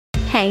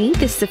Hey,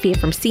 this is Sophia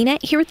from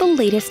CNET here with the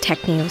latest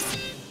tech news.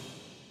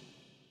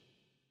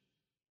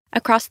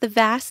 Across the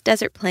vast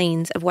desert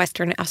plains of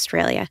Western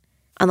Australia,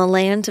 on the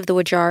lands of the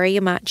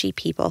Wajari-Yamatji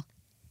people,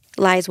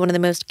 lies one of the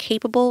most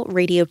capable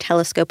radio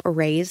telescope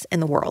arrays in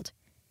the world.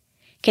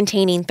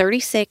 Containing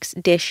 36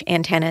 dish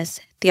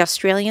antennas, the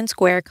Australian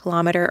Square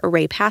Kilometre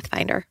Array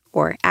Pathfinder,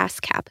 or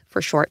ASCAP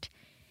for short,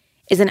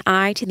 is an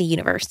eye to the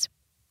universe.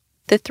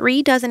 The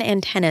 36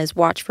 antennas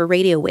watch for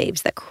radio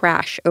waves that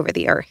crash over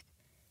the Earth.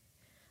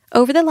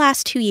 Over the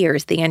last 2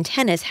 years, the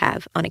antennas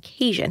have, on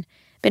occasion,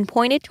 been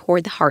pointed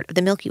toward the heart of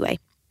the Milky Way,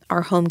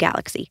 our home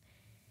galaxy.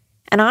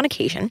 And on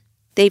occasion,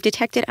 they've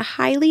detected a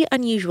highly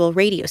unusual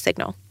radio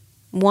signal,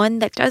 one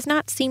that does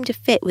not seem to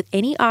fit with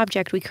any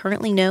object we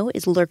currently know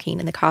is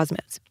lurking in the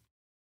cosmos.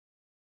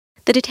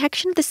 The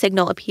detection of the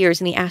signal appears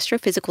in the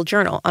Astrophysical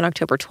Journal on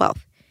October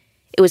 12th.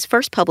 It was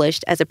first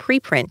published as a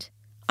preprint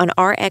on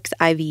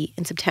RXIV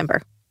in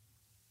September.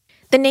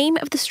 The name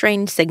of the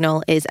strange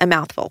signal is a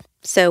mouthful,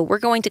 so we're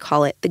going to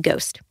call it the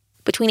GHOST.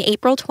 Between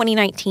April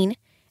 2019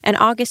 and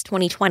August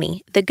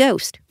 2020, the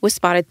GHOST was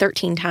spotted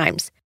 13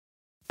 times,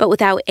 but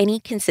without any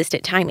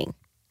consistent timing.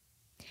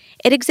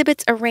 It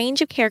exhibits a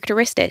range of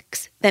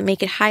characteristics that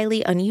make it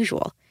highly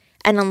unusual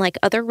and unlike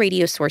other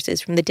radio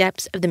sources from the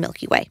depths of the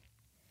Milky Way.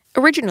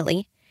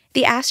 Originally,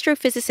 the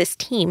astrophysicist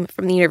team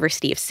from the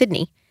University of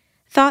Sydney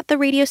thought the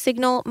radio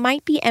signal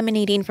might be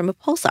emanating from a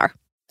pulsar,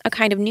 a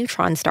kind of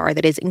neutron star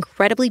that is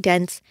incredibly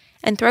dense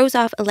and throws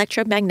off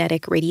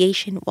electromagnetic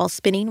radiation while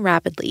spinning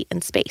rapidly in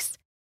space.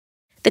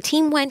 The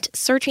team went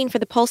searching for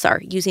the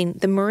pulsar using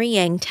the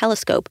Murray-Yang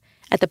telescope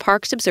at the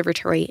Parkes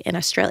Observatory in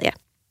Australia.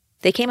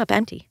 They came up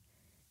empty.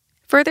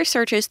 Further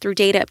searches through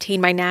data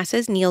obtained by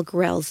NASA's Neil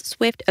Gehrels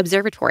Swift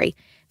Observatory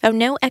found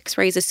no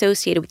X-rays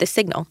associated with the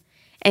signal,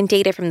 and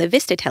data from the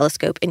Vista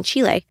telescope in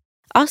Chile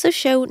also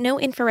show no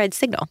infrared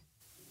signal.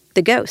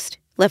 The GHOST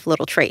left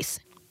little trace.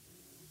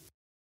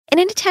 In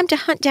an attempt to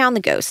hunt down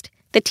the GHOST,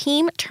 the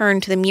team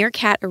turned to the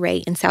Meerkat Array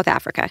in South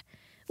Africa,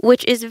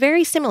 which is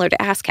very similar to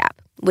ASCAP,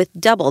 with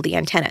double the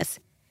antennas.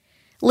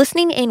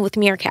 Listening in with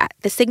Meerkat,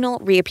 the signal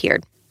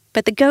reappeared,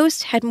 but the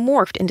GHOST had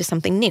morphed into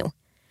something new.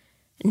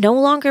 No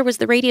longer was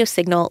the radio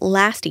signal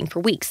lasting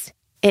for weeks.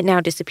 It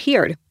now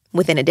disappeared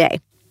within a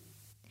day.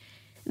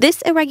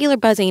 This irregular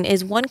buzzing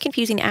is one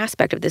confusing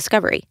aspect of the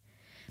discovery,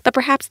 but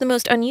perhaps the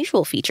most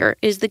unusual feature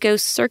is the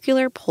GHOST's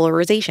circular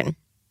polarization.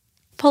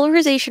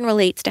 Polarization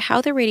relates to how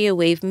the radio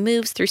wave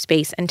moves through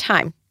space and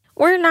time.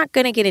 We're not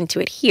going to get into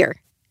it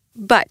here,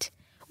 but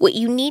what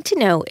you need to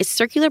know is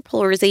circular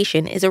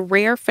polarization is a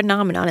rare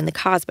phenomenon in the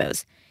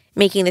cosmos,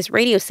 making this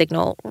radio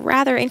signal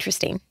rather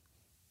interesting.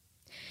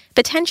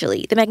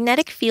 Potentially, the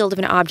magnetic field of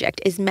an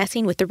object is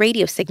messing with the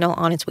radio signal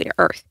on its way to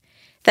Earth.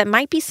 That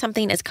might be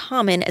something as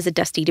common as a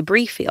dusty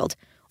debris field,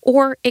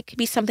 or it could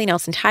be something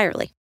else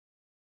entirely.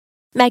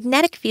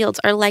 Magnetic fields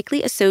are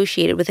likely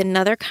associated with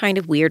another kind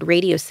of weird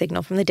radio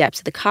signal from the depths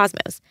of the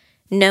cosmos,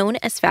 known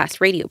as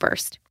fast radio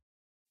burst,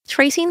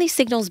 tracing these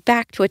signals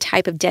back to a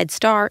type of dead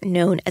star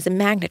known as a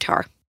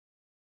magnetar.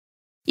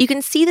 You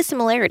can see the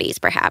similarities,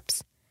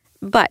 perhaps,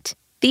 but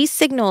these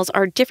signals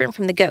are different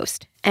from the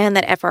GHOST, and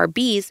that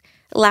FRBs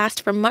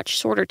last for much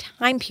shorter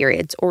time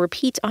periods or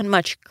repeat on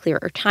much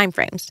clearer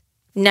timeframes.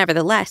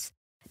 Nevertheless,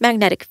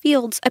 magnetic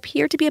fields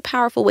appear to be a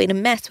powerful way to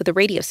mess with a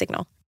radio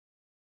signal.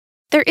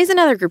 There is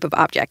another group of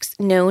objects,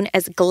 known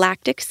as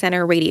galactic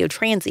center radio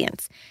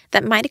transients,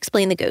 that might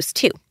explain the GHOST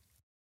too.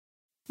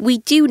 We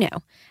do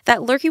know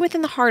that lurking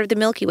within the heart of the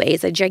Milky Way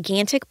is a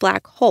gigantic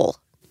black hole,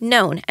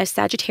 known as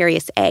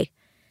Sagittarius A.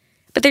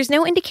 But there's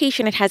no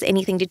indication it has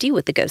anything to do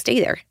with the GHOST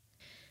either.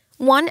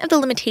 One of the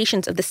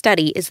limitations of the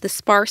study is the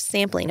sparse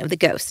sampling of the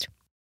GHOST.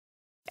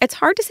 It's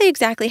hard to say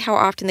exactly how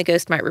often the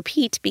GHOST might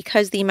repeat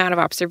because the amount of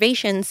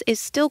observations is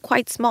still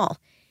quite small.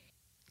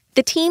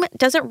 The team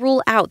doesn't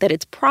rule out that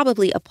it's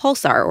probably a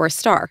pulsar or a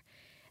star,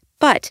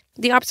 but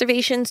the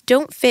observations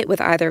don't fit with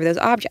either of those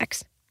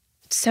objects.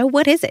 So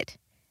what is it?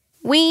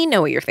 We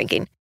know what you're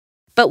thinking,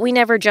 but we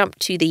never jump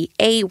to the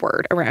A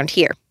word around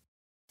here.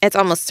 It's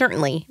almost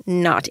certainly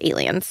not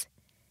aliens.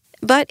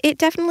 But it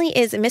definitely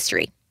is a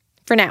mystery,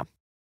 for now.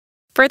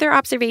 Further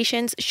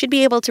observations should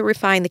be able to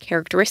refine the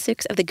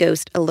characteristics of the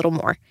GHOST a little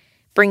more,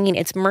 bringing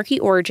its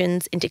murky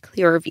origins into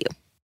clearer view.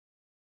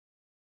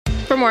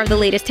 For more of the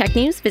latest tech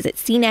news, visit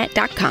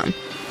cnet.com.